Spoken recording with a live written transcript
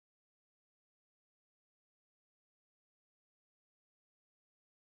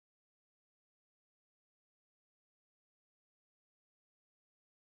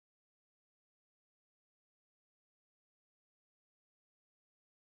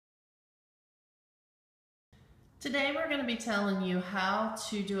Today we're going to be telling you how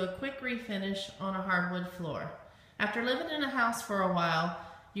to do a quick refinish on a hardwood floor. After living in a house for a while,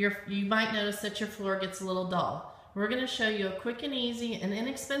 you might notice that your floor gets a little dull. We're going to show you a quick and easy and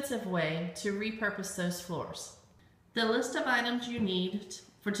inexpensive way to repurpose those floors. The list of items you need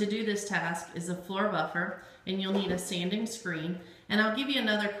to do this task is a floor buffer, and you'll need a sanding screen, and I'll give you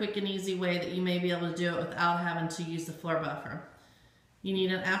another quick and easy way that you may be able to do it without having to use the floor buffer. You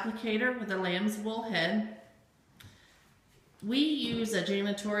need an applicator with a lamb's wool head. We use a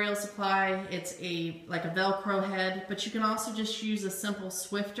janitorial supply. It's like a Velcro head, but you can also just use a simple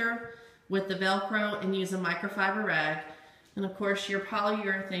Swifter with the Velcro and use a microfiber rag. And of course your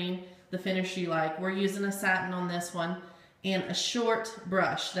polyurethane, the finish you like. We're using a satin on this one, and a short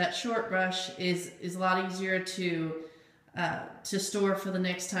brush. That short brush is a lot easier to store for the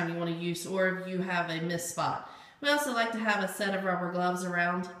next time you want to use, or if you have a missed spot. We also like to have a set of rubber gloves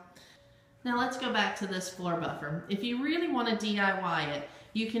around. Now let's go back to this floor buffer. If you really want to DIY it,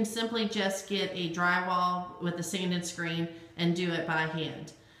 you can simply just get a drywall with a sanding screen and do it by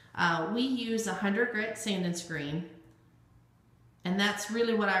hand. We use a 100 grit sanding screen, and that's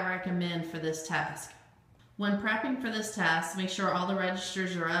really what I recommend for this task. When prepping for this task, make sure all the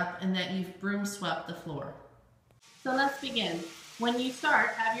registers are up and that you've broom swept the floor. So let's begin. When you start,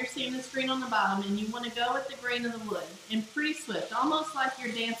 have your sanding screen on the bottom, and you want to go with the grain of the wood and pretty swift, almost like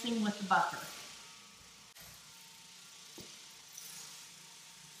you're dancing with the buffer.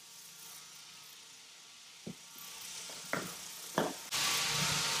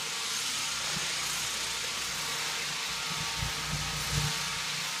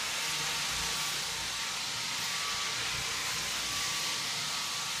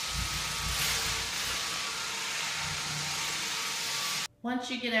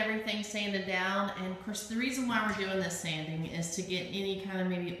 Once you get everything sanded down, and of course the reason why we're doing this sanding is to get any kind of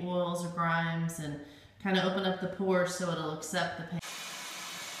maybe oils or grimes and kind of open up the pores so it'll accept the paint.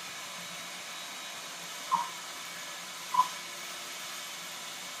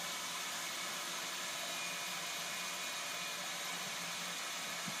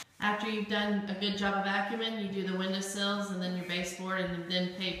 After you've done a good job of vacuuming, you do the windowsills and then your baseboard, and then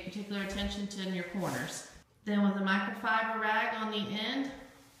pay particular attention to your corners. Then with a microfiber rag on the end,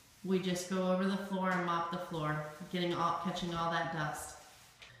 we just go over the floor and mop the floor, catching all that dust.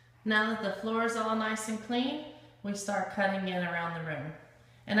 Now that the floor is all nice and clean, we start cutting in around the room.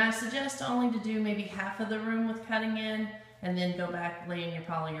 And I suggest only to do maybe half of the room with cutting in, and then go back laying your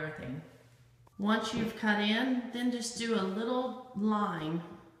polyurethane. Once you've cut in, then just do a little line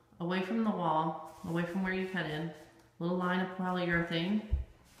away from the wall, away from where you cut in, a little line of polyurethane.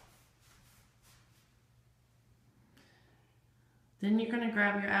 Then you're going to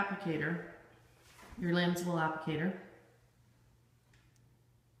grab your applicator, your lamb's wool applicator.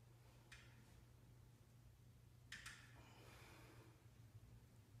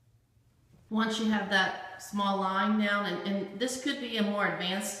 Once you have that small line down, and this could be a more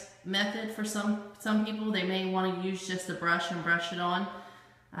advanced method for some people. They may want to use just the brush and brush it on.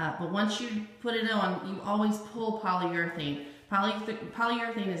 But once you put it on, you always pull polyurethane.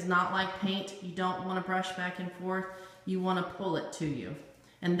 Polyurethane is not like paint. You don't want to brush back and forth. You want to pull it to you,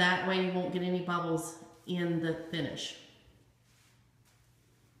 and that way you won't get any bubbles in the finish.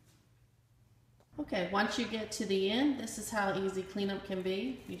 Okay, once you get to the end, this is how easy cleanup can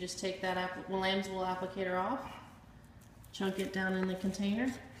be. You just take that lamb's wool applicator off, chunk it down in the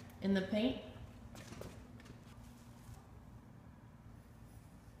container, in the paint,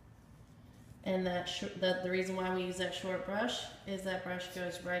 and the reason why we use that short brush is that brush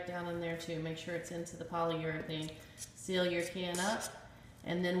goes right down in there too. Make sure it's into the polyurethane. Seal your can up,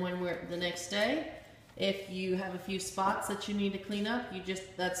 and then when the next day, if you have a few spots that you need to clean up,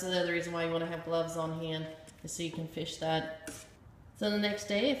 that's another reason why you want to have gloves on hand, is so you can fish that. So the next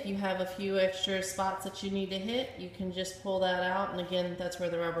day, if you have a few extra spots that you need to hit, you can just pull that out, and again, that's where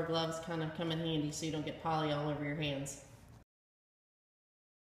the rubber gloves kind of come in handy so you don't get poly all over your hands.